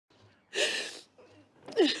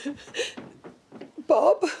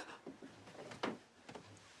Bob?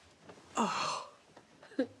 Oh.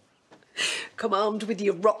 Come armed with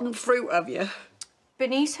your rotten fruit, have you?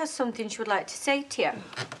 Bernice has something she would like to say to you. Are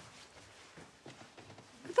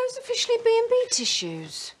those officially B&B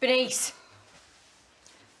tissues? Bernice!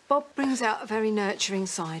 Bob brings out a very nurturing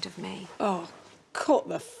side of me. Oh, cut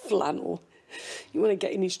the flannel. You want to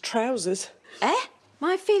get in his trousers? Eh?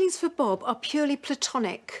 My feelings for Bob are purely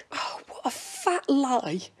platonic. Oh, what a fat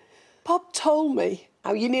lie. Bob told me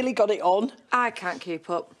how you nearly got it on. I can't keep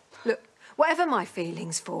up. Look, whatever my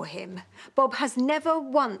feelings for him, Bob has never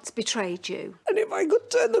once betrayed you. And if I could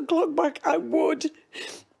turn the clock back, I would.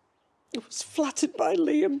 I was flattered by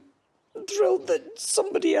Liam. Thrilled that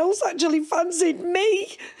somebody else actually fancied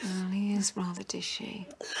me. Well, he is rather dishy.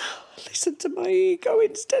 Listen to my ego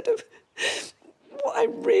instead of what I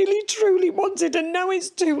really, truly wanted, and now it's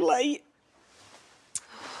too late.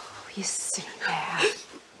 Oh, you silly bear.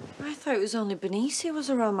 I thought it was only Bernice who was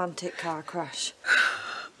a romantic car crash.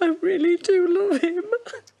 I really do love him.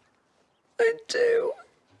 I do.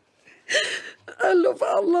 I love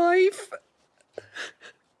our life.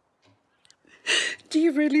 Do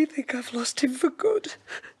you really think I've lost him for good?